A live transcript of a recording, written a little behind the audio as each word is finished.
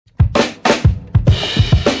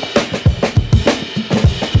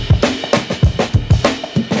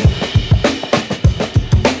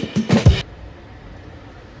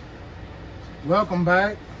Welcome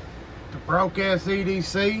back to Broke Ass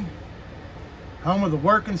EDC, home of the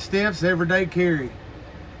working stiffs everyday carry.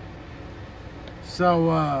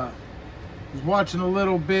 So I was watching a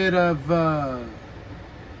little bit of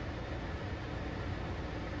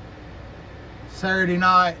Saturday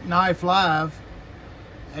Night Knife Live,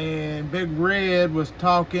 and Big Red was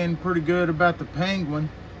talking pretty good about the Penguin.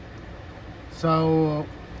 So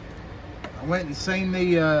I went and seen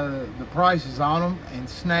the prices on them and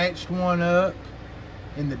snatched one up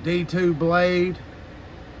in the D2 blade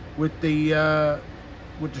with the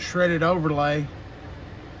shredded overlay,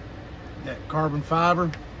 that carbon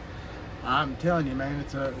fiber. I'm telling you, man,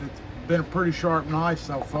 it's been a pretty sharp knife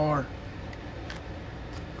so far.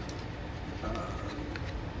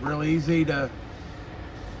 Real easy to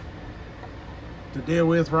deal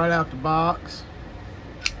with right out the box.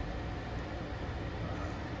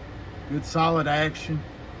 Good solid action.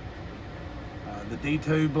 The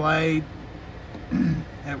D2 blade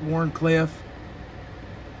at Warncliffe.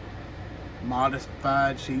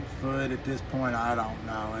 Modified sheep foot at this point, I don't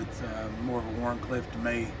know. It's more of a Warncliffe to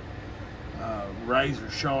me.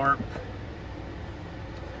 Razor sharp.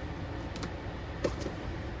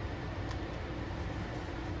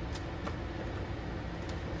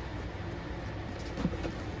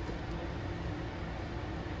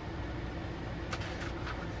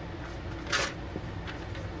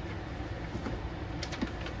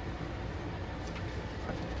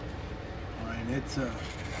 It's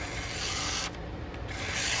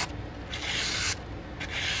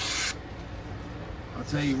I'll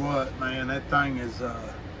tell you what, man, that thing is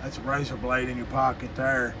that's a razor blade in your pocket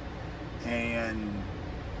there, and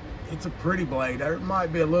it's a pretty blade. There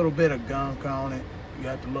might be a little bit of gunk on it. You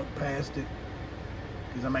have to look past it,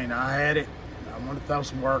 because I mean, I had it. I want to throw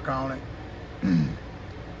some work on it.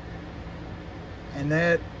 And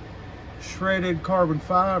that shredded carbon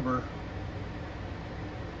fiber,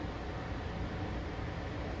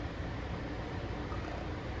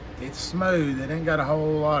 it's smooth. It ain't got a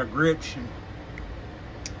whole lot of gription,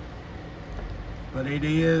 but it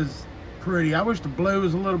is pretty. I wish the blue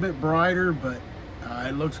was a little bit brighter, but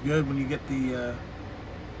it looks good when you get the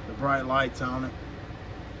bright lights on it.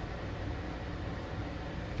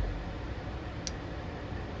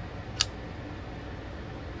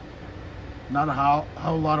 Not a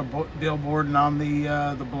whole lot of billboarding on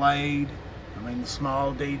the blade. I mean, the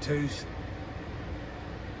small D2s,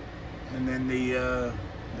 and then the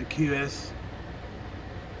QS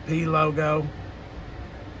logo.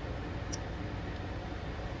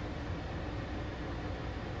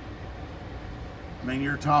 I mean,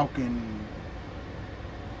 you're talking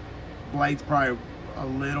blade's probably a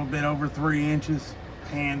little bit over 3 inches.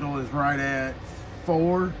 Handle is right at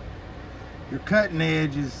 4. Your cutting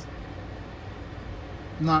edge is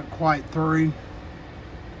not quite 3.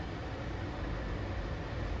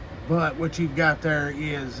 But what you've got there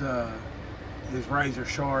is razor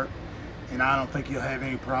sharp, and I don't think you'll have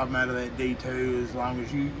any problem out of that D2 as long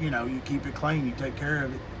as you keep it clean, you take care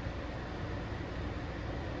of it.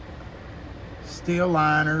 Steel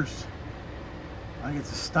liners. I think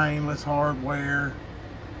it's a stainless hardware.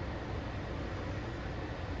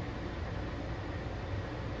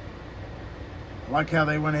 I like how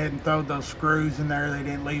they went ahead and throwed those screws in there. They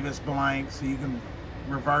didn't leave us blank, so you can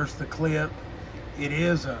reverse the clip. It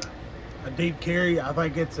is a deep carry. I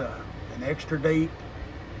think it's an extra deep.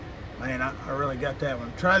 Man, I really got that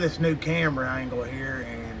one. Try this new camera angle here,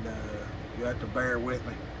 and you have to bear with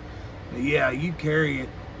me. But yeah, you carry it,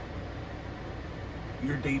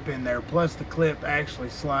 you're deep in there. Plus the clip actually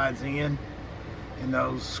slides in, and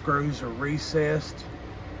those screws are recessed,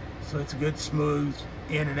 so it's a good smooth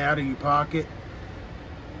in and out of your pocket.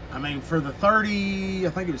 I mean, for the I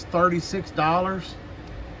think it was $36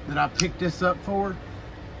 that I picked this up for,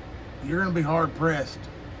 you're gonna be hard pressed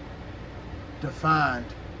to find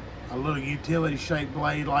a little utility shaped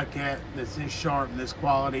blade like that that's this sharp and this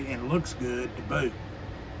quality and looks good to boot.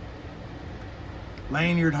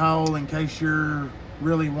 Lanyard hole in case you're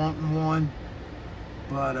really wanting one,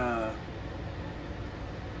 but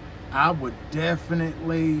I would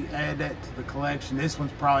definitely add that to the collection. This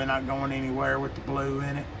one's probably not going anywhere with the blue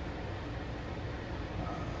in it.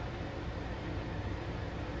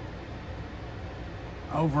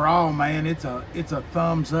 Overall, man, it's a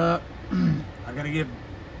thumbs up. I gotta give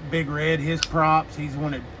Big Red his props. He's the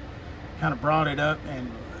one that kind of brought it up,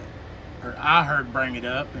 or I heard bring it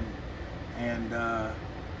up, and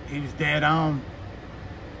he was dead on.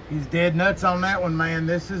 He's dead nuts on that one, man.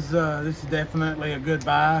 This is definitely a good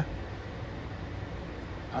buy.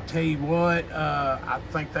 I'll tell you what, I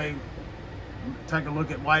think they take a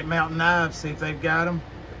look at White Mountain Knives, see if they've got them,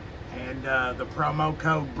 and the promo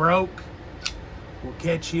code BROKE will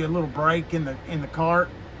catch you a little break in the cart,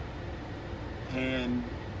 and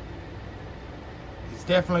it's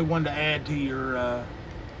definitely one to add to your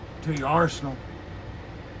arsenal.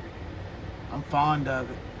 I'm fond of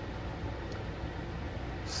it.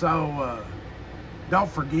 So don't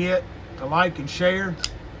forget to like and share.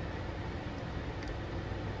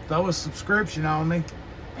 Throw a subscription on me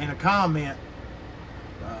and a comment.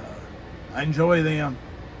 I enjoy them.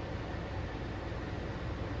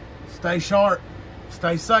 Stay sharp.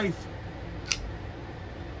 Stay safe.